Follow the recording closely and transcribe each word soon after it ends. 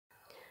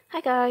Hi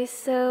guys,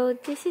 so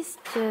this is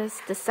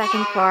just the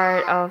second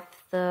part of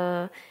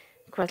the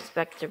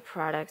cross-vector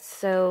product.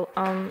 So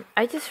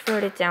I just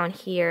wrote it down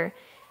here,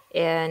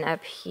 and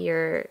up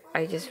here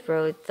I just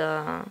wrote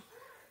the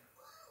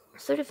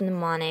sort of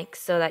mnemonic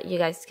so that you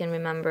guys can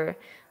remember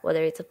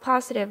whether it's a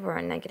positive or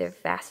a negative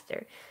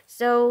faster.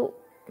 So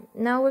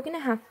now we're gonna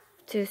have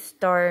to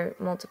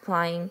start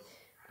multiplying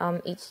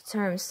each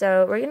term.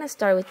 So we're gonna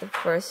start with the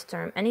first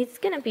term, and it's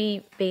gonna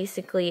be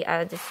basically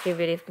a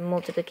distributive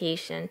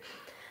multiplication.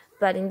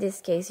 But in this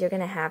case, you're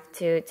going to have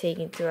to take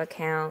into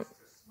account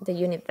the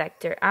unit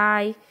vector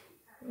I,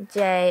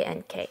 j,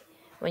 and k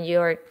when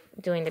you're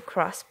doing the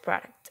cross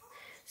product.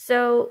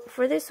 So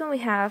for this one, we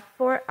have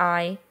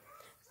 4i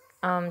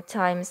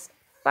times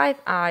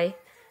 5i.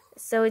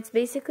 So it's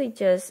basically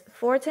just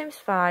 4 times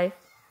 5.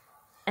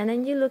 And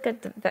then you look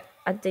at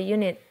the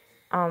unit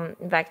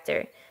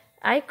vector.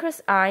 I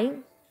cross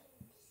I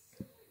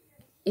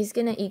is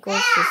going to equal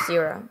to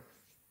 0.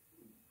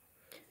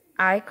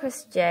 I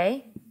cross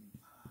j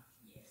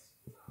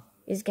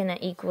is gonna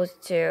equal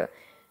to,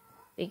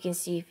 we can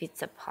see if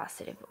it's a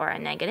positive or a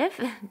negative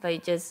by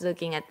just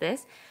looking at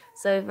this.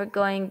 So if we're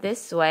going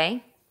this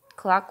way,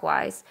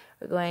 clockwise,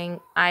 we're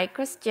going I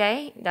cross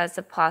j, that's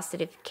a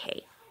positive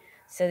k.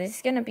 So this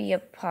is gonna be a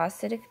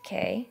positive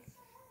k,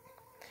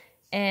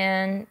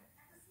 and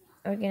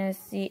we're gonna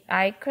see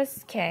I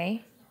cross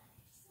k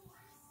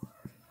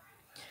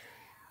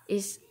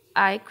is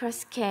I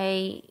cross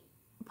k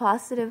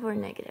positive or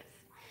negative.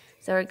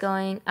 So we're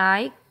going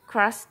I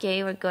cross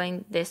k, we're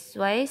going this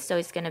way, so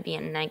it's going to be a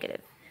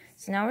negative.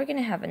 So now we're going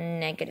to have a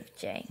negative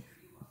j.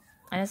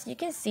 And as you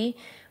can see,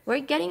 we're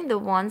getting the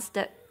ones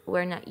that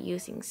we're not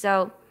using.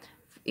 So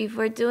if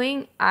we're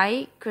doing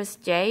I cross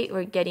j,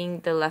 we're getting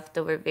the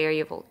leftover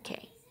variable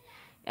k.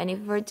 And if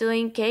we're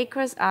doing k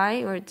cross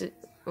I,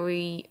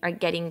 we are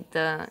getting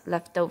the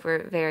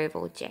leftover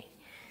variable j.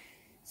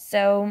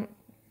 So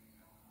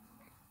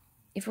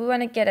if we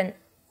want to get an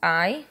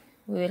I,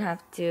 we would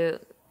have to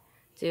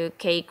do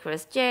k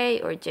cross j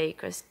or j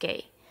cross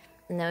k.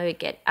 And then we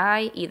get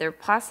I either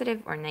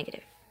positive or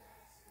negative.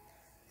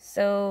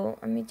 So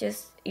let me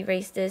just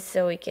erase this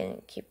so we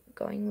can keep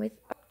going with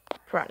our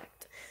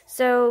product.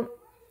 So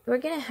we're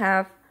going to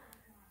have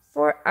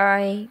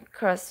 4i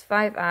cross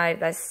 5i,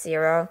 that's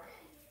 0.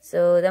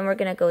 So then we're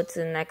going to go to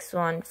the next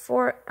one,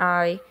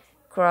 4i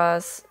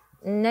cross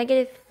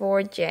negative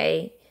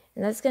 4j.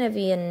 And that's going to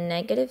be a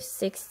negative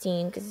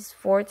 16 because it's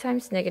 4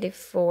 times negative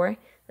 4.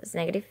 That's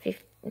negative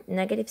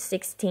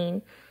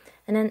 16.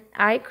 And then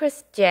I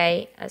cross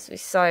j, as we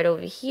saw it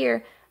over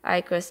here, I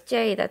cross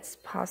j, that's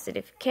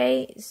positive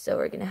k. So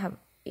we're going to have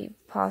a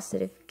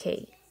positive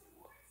k.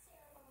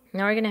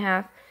 Now we're going to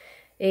have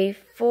a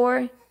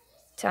 4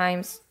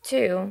 times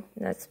 2,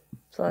 that's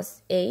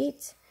plus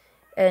 8.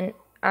 And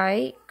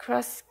I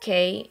cross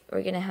k,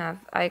 we're going to have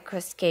I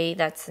cross k,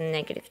 that's a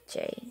negative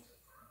j.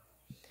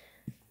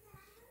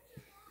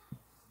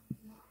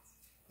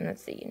 And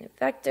that's the unit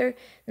vector.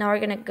 Now we're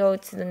going to go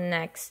to the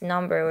next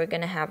number. We're going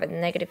to have a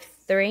negative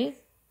 3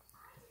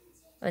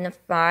 and a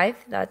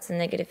 5. That's a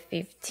negative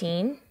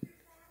 15.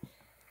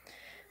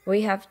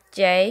 We have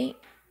j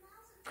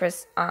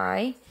cross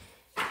I.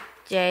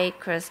 J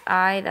cross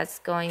I, that's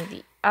going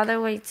the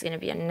other way. It's going to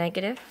be a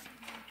negative.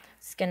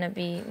 It's going to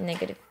be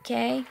negative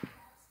k.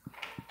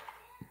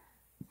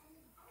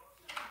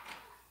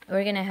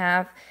 We're going to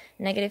have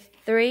negative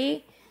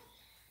 3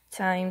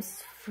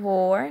 times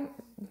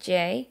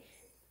 4j.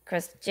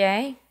 Cross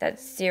j,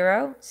 that's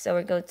 0. So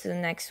we go to the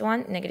next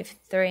one, negative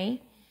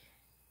 3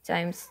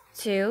 times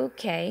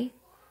 2k.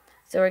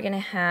 So we're going to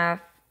have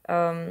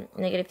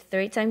negative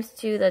 3 times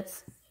 2,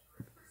 that's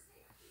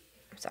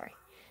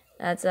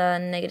a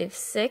negative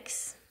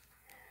 6.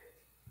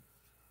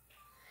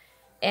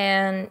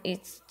 And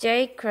it's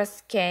j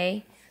cross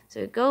k. So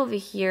we go over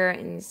here,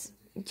 and it's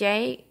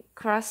j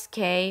cross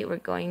k. We're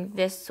going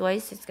this way,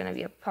 so it's going to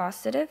be a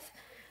positive.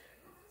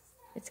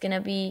 It's going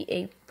to be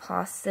a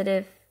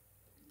positive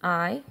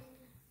I.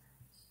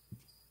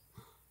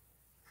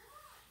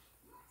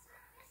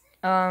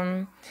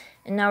 And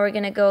now we're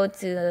going to go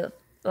to the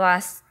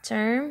last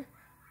term.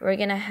 We're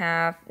going to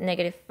have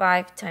negative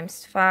 5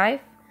 times 5.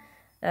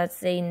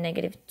 That's a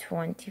negative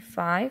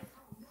 25.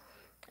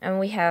 And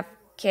we have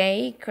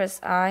k cross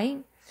I.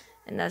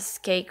 And that's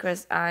k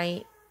cross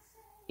I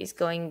is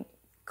going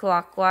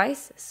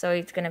clockwise. So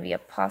it's going to be a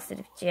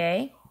positive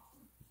j.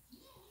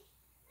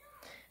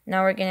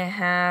 Now we're going to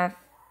have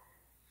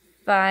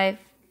 5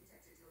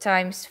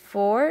 times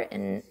 4,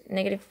 and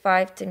negative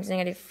 5 times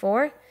negative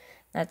 4,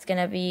 that's going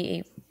to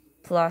be a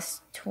plus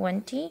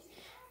 20.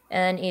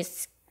 And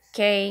it's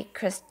k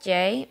cross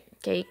j.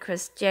 K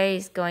cross j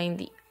is going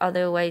the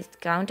other way,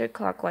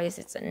 counterclockwise.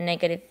 It's a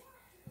negative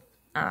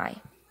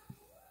I.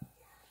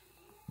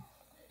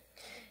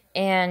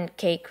 And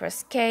k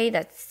cross k,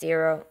 that's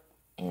 0.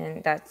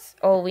 And that's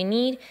all we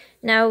need.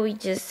 Now we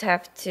just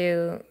have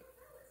to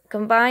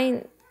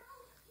combine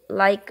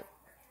like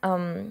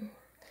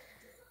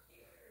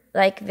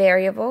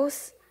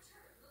variables,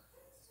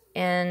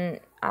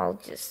 and I'll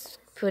just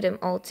put them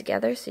all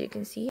together so you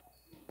can see.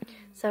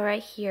 So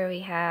right here we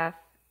have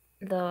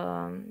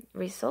the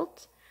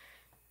result,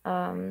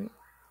 and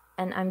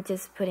I'm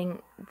just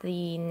putting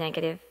the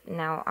negative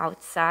now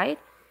outside.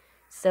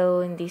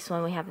 So in this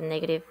one we have a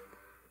negative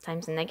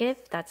times a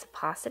negative, that's a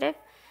positive.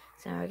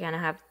 So now we're gonna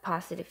have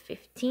positive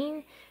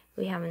 15.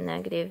 We have a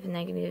negative,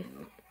 negative,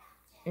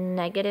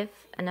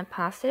 and a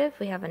positive.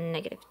 We have a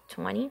negative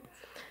 20.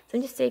 So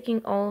I'm just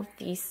taking all of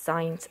these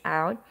signs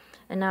out,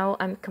 and now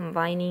I'm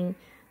combining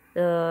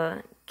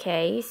the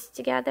K's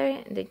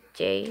together, the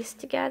J's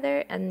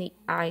together, and the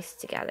I's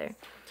together.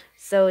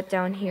 So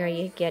down here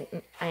you get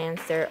an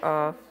answer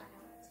of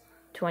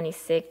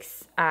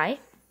 26I.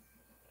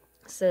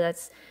 So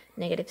that's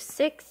negative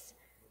 6,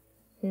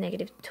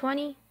 negative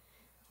 20,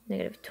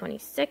 negative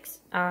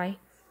 26I,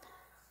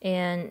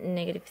 and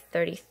negative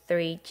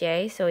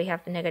 33J. So we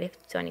have negative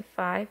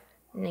 25,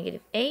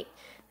 negative 8.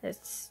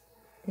 That's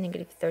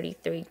negative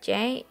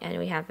 33J. And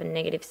we have a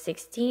negative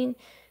 16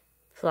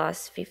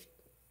 plus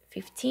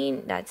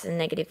 15. That's a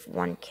negative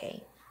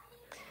 1K.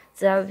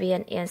 So that would be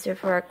an answer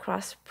for our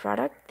cross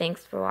product.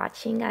 Thanks for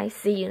watching, guys.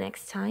 See you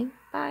next time.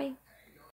 Bye.